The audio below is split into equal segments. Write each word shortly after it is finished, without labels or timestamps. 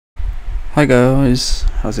Hi guys,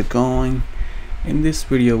 how's it going? In this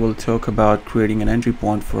video we'll talk about creating an entry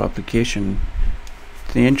point for our application.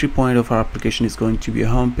 The entry point of our application is going to be a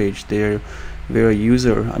home page there where a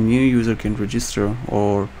new user can register,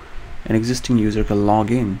 or an existing user can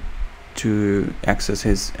log in to access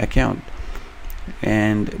his account.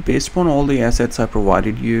 And based upon all the assets I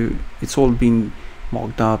provided you, it's all been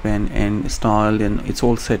mocked up and styled, and it's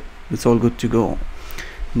all set, it's all good to go.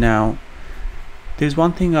 Now there's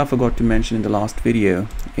one thing I forgot to mention in the last video,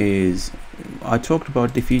 is I talked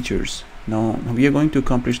about the features. Now we are going to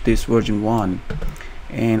accomplish this version 1,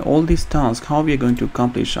 and all these tasks, how we are going to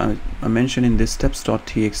accomplish, I mentioned in this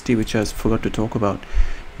steps.txt, which I forgot to talk about.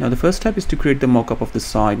 Now the first step is to create the mockup of the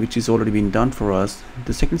site, which is already been done for us.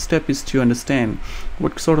 The second step is to understand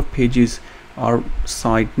what sort of pages our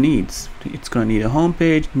site needs. It's going to need a home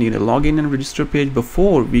page, need a login and register page.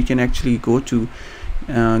 Before we can actually go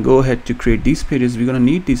ahead to create these pages, we're going to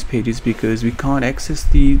need these pages because we can't access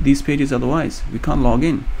these pages otherwise. We can't log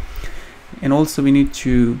in. And also we need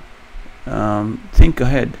to think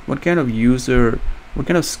ahead what kind of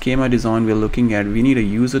schema design we're looking at. We need a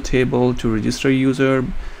user table to register a user,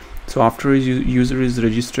 so after a user is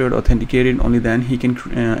registered, authenticated, only then he can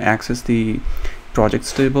access the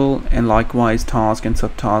projects table, and likewise task and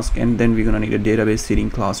subtask. And then we're going to need a database seeding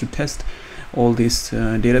class to test all these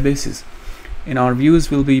databases. And our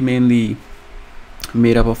views will be mainly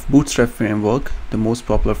made up of Bootstrap framework, the most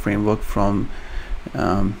popular framework from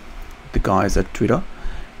the guys at Twitter,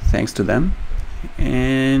 thanks to them.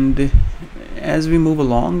 And as we move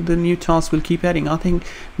along, the new tasks will keep adding. I think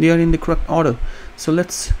they are in the correct order, so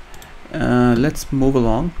let's move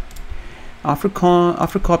along. After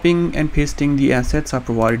copying and pasting the assets I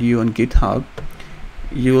provided you on GitHub,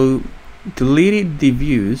 you'll delete the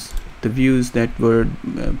views that were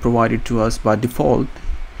provided to us by default.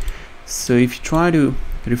 So if you try to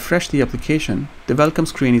refresh the application, the welcome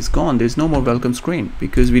screen is gone. There's no more welcome screen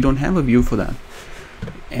because we don't have a view for that.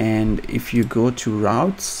 And if you go to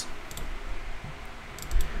routes,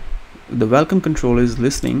 the welcome controller is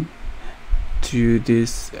listening to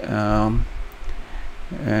this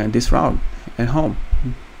this route at home.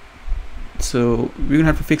 So we're gonna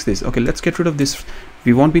have to fix this. Okay, let's get rid of this.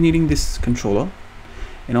 We won't be needing this controller.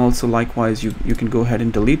 And also likewise, you can go ahead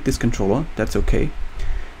and delete this controller. That's okay,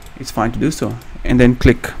 it's fine to do so. And then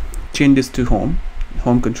change this to home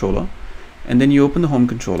controller, and then you open the home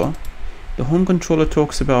controller. The home controller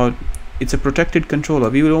talks about it's a protected controller.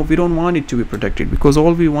 We don't want it to be protected because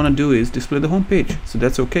all we want to do is display the home page. So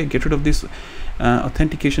that's okay. Get rid of this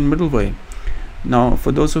authentication middleware. Now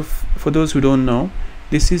for those who don't know,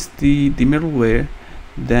 this is the middleware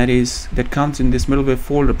that comes in this middleware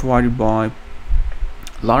folder provided by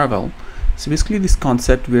Laravel. So basically this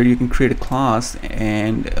concept where you can create a class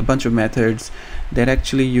and a bunch of methods that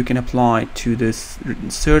actually you can apply to this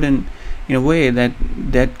certain, in a way that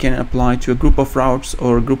can apply to a group of routes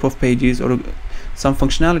or a group of pages, or some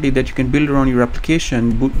functionality that you can build around your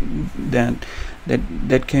application, that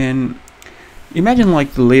can imagine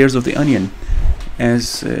like the layers of the onion,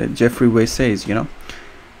 as Jeffrey Way says, you know.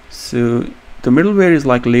 So the middleware is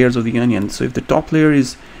like layers of the onion. So if the top layer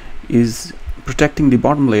is protecting the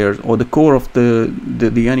bottom layer or the core of the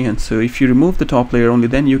onion, so if you remove the top layer, only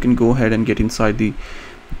then you can go ahead and get inside to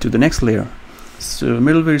the next layer. So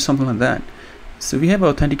middleware is something like that. So we have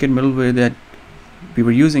authenticated middleware that we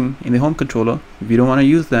were using in the home controller. We don't want to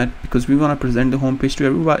use that because we want to present the home page to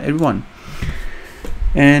everyone.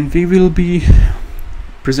 And we will be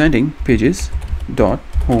presenting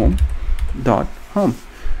pages.home.home.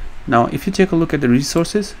 Now if you take a look at the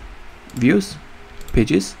resources, views,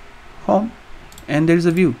 pages, home, and there is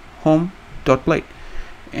a view home.plate,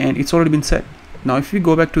 and it's already been set. Now if we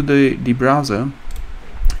go back to the browser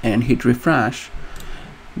and hit refresh,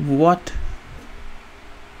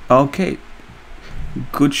 okay,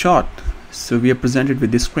 good shot. So we are presented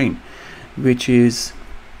with this screen, which is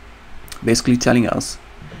basically telling us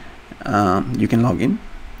you can log in,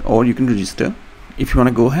 or you can register if you want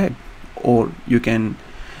to go ahead, or you can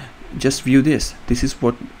just view this. This is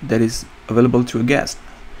what that is available to a guest.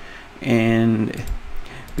 And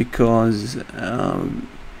because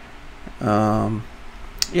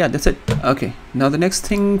yeah, that's it. Okay, now the next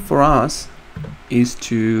thing for us is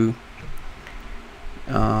to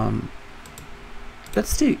let's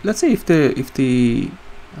see if the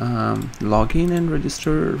login and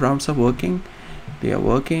register routes are working. They are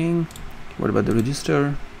working. What about the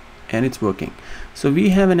register? And it's working. So we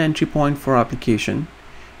have an entry point for our application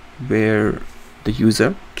where the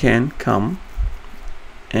user can come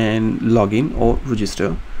and log in or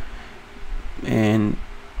register, and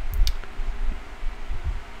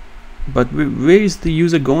but where is the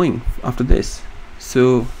user going after this?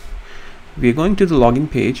 So we are going to the login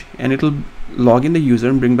page, and it'll log in the user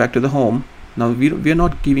and bring back to the home. Now we are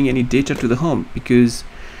not giving any data to the home, because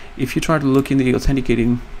if you try to look in the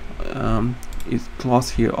authenticating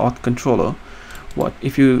class here, auth controller,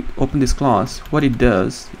 if you open this class, what it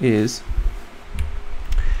does is,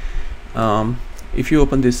 if you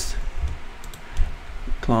open this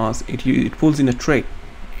class, it pulls in a trait.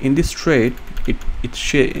 In this trait, it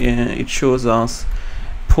shows us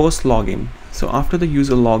post login. So after the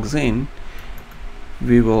user logs in,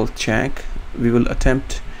 we will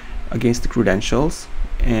attempt against the credentials,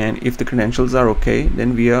 and if the credentials are okay,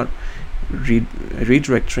 then we are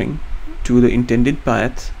redirecting to the intended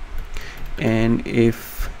path. And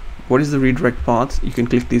what is the redirect path? You can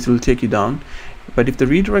click this, it will take you down. But if the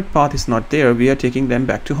redirect path is not there, we are taking them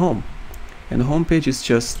back to home, and the home page is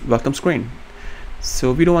just welcome screen.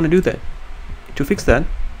 So we don't want to do that. To fix that,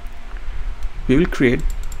 we will create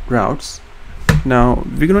routes. Now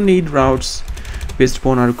we're gonna need routes based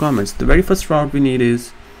upon our requirements. The very first route we need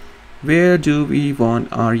is, where do we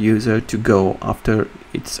want our user to go after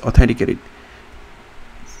it's authenticated?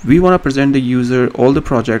 We want to present the user all the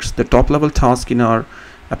projects. The top level task in our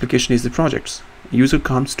application is the projects. User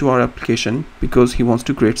comes to our application because he wants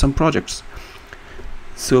to create some projects.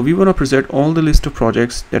 So we want to present all the list of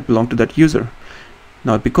projects that belong to that user.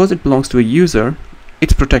 Now because it belongs to a user,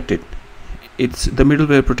 it's protected. It's the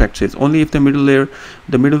middleware protects it. Only if the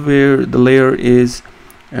layer is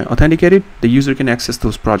authenticated, the user can access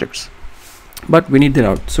those projects. But we need the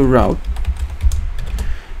route. So route.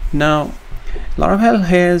 Now Laravel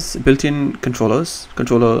has built-in built-in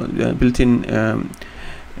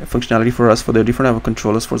functionality for us for the different type of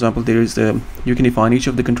controllers. For example, there is you can define each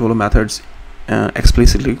of the controller methods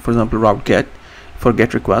explicitly. For example, route get for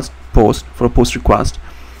get request, post for a post request,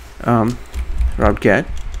 route get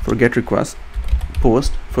for get request,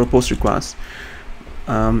 post for a post request,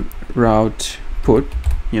 route put,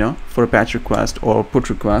 for a patch request or put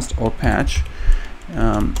request or patch,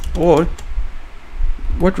 or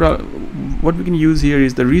what we can use here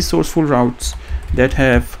is the resourceful routes that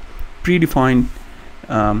have predefined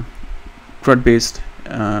CRUD based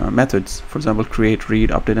methods. For example, create,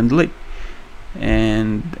 read, update, and delete.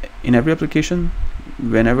 And in every application,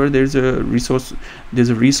 whenever there's a resource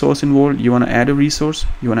involved, you want to add a resource,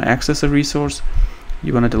 you want to access a resource,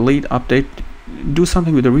 you want to delete, update, do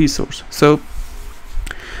something with the resource. So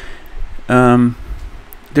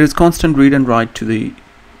there's constant read and write to the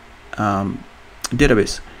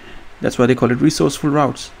database. That's why they call it resourceful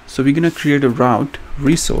routes. So we're going to create a route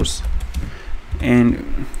resource,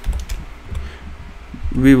 and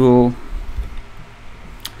we will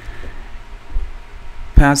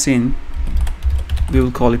pass in, we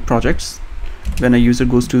will call it projects. When a user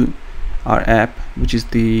goes to our app, which is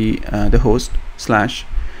the host /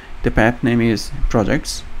 the path name is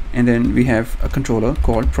projects, and then we have a controller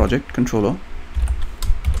called project controller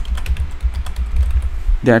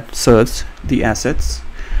that serves the assets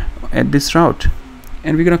at this route,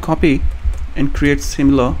 and we're going to copy and create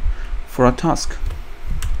similar for our task,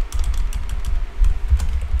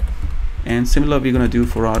 and similar we're going to do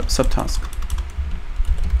for our subtask.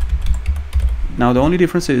 Now the only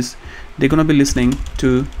difference is they're going to be listening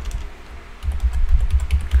to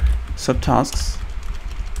subtasks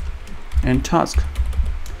and task.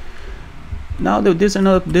 Now there's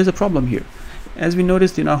a problem here. As we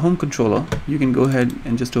noticed in our home controller, you can go ahead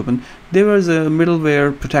and just open, there was a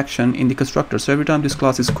middleware protection in the constructor. So every time this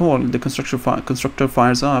class is called, the constructor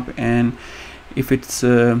fires up, and if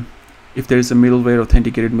there is a middleware,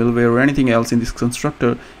 authenticated middleware, or anything else in this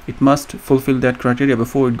constructor, it must fulfill that criteria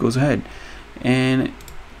before it goes ahead. And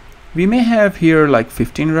we may have here like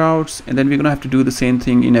 15 routes, and then we're gonna have to do the same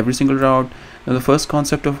thing in every single route. Now the first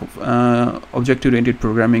concept of object-oriented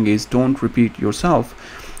programming is don't repeat yourself.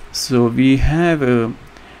 So we have a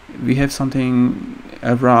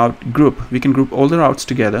route group. We can group all the routes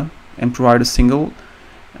together and provide a single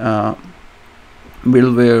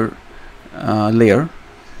middleware layer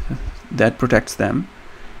that protects them.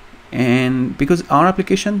 And because our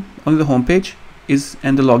application, only the home page is,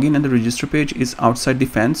 and the login and the register page is outside the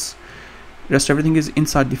fence, rest everything is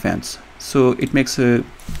inside the fence. So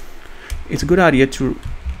it's a good idea to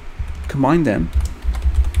combine them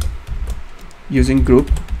using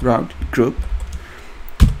route group,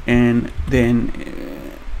 and then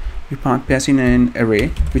we pass in an array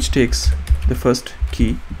which takes the first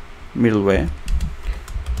key, middleware.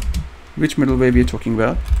 Which middleware we are talking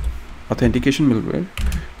about? Authentication middleware.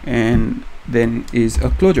 And then is a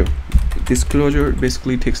closure. This closure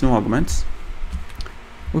basically takes no arguments.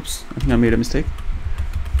 Oops, I think I made a mistake.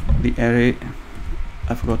 The array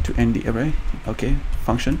I forgot to end the array. Okay,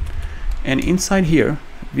 function, and inside here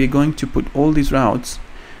we're going to put all these routes,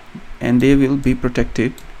 and they will be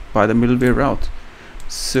protected by the middleware route.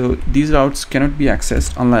 So these routes cannot be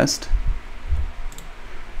accessed unless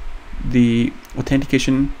the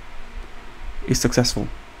authentication is successful.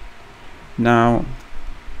 Now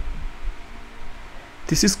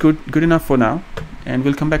this is good enough for now, and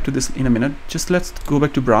we'll come back to this in a minute. Just let's go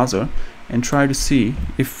back to browser and try to see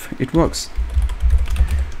if it works.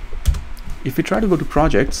 If we try to go to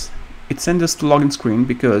projects, it sends us to login screen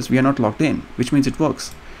because we are not logged in, which means it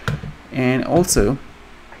works. And also,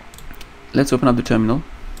 let's open up the terminal.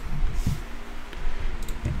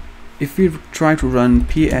 If we try to run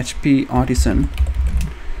php artisan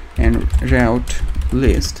and route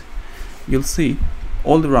list, you'll see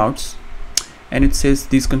all the routes, and it says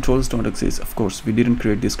these controllers don't exist. Of course, we didn't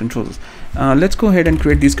create these controllers. Let's go ahead and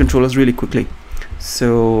create these controllers really quickly.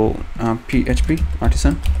 So php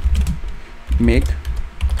artisan make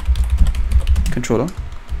controller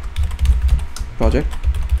project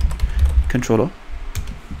controller,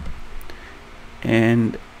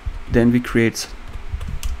 and then we create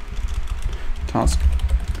task,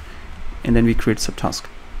 and then we create subtask.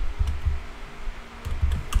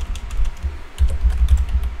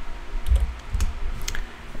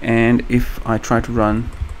 And if I try to run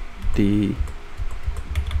the,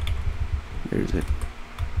 where is it?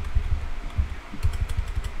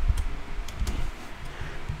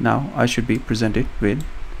 Now I should be presented with,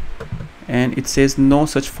 and it says no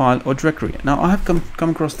such file or directory. Now I have come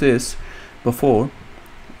across this before.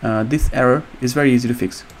 This error is very easy to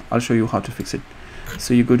fix. I'll show you how to fix it.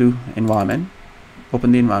 So you go to environment,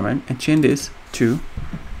 open the environment, and change this to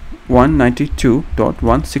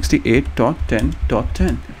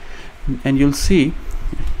 192.168.10.10, and you'll see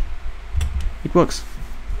it works.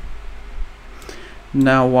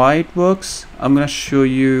 Now why it works, I'm gonna show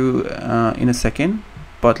you in a second,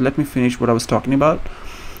 but let me finish what I was talking about.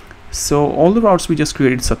 So all the routes we just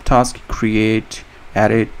created, subtask, create,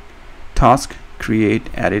 edit, task, create,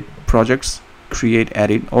 edit, projects, create,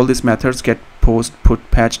 edit, all these methods get post, put,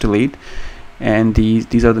 patch, delete, and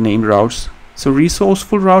these are the named routes. So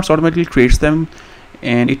resourceful routes automatically creates them,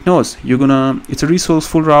 and it knows it's a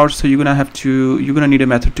resourceful route, so you're gonna need a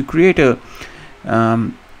method to create a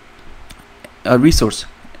resource,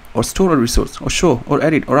 or store a resource, or show, or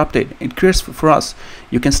edit, or update. It creates for us.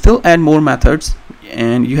 You can still add more methods,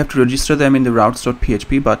 and you have to register them in the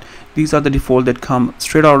routes.php, but these are the default that come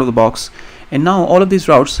straight out of the box. And now all of these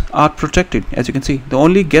routes are protected. As you can see, the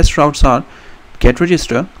only guest routes are get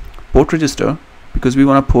register, port register, because we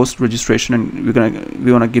want to post registration, and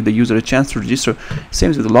we want to give the user a chance to register. Same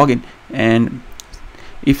with the login, and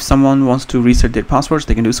if someone wants to reset their passwords,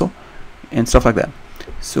 they can do so, and stuff like that.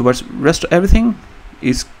 So but rest of everything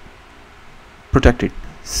is protected.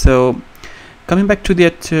 So coming back to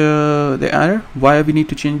the error, why we need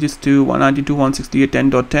to change this to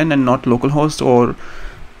 192.168.10.10 and not localhost, or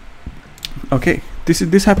okay,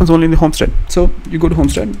 this happens only in the homestead. So you go to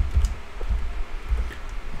homestead,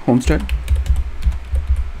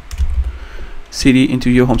 cd into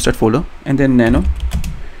your homestead folder, and then nano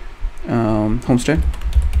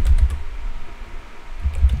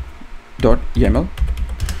homestead.yaml,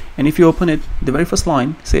 and if you open it, the very first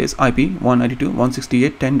line says IP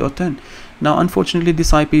 192.168.10.10. Now unfortunately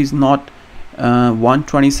this IP is not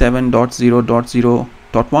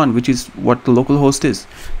 127.0.0.1, which is what the local host is.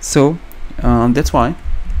 So that's why,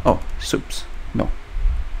 oops, no,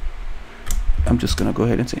 I'm just gonna go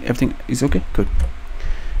ahead and say everything is okay, good.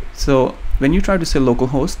 So when you try to say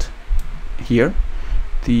localhost here,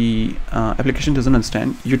 the application doesn't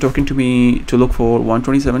understand. You're talking to me to look for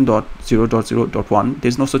 127.0.0.1.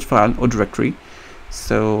 there's no such file or directory.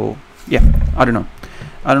 So yeah, I don't know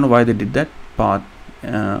why they did that, but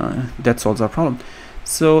that solves our problem.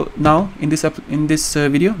 So now in this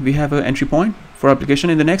video we have an entry point for application.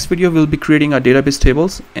 In the next video we'll be creating our database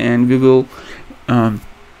tables, and we will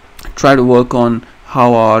try to work on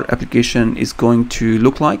how our application is going to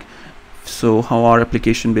look like. So how our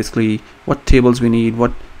application, basically what tables we need,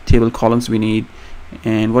 what table columns we need,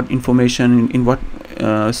 and what information, in what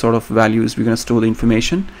sort of values we're going to store the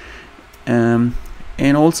information. And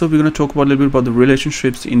also we're going to talk about a little bit about the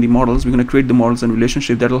relationships in the models. We're going to create the models and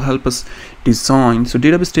relationship that will help us design. So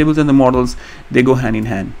database tables and the models, they go hand in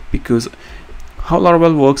hand, because how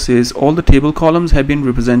Laravel works is all the table columns have been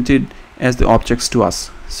represented as the objects to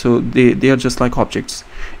us. So they are just like objects,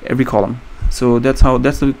 every column. So that's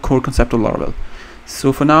the core concept of Laravel.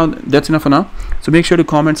 So for now, that's enough for now. So make sure to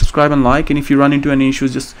comment, subscribe, and like, and if you run into any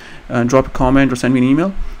issues, just drop a comment or send me an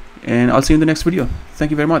email, and I'll see you in the next video.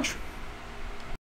 Thank you very much.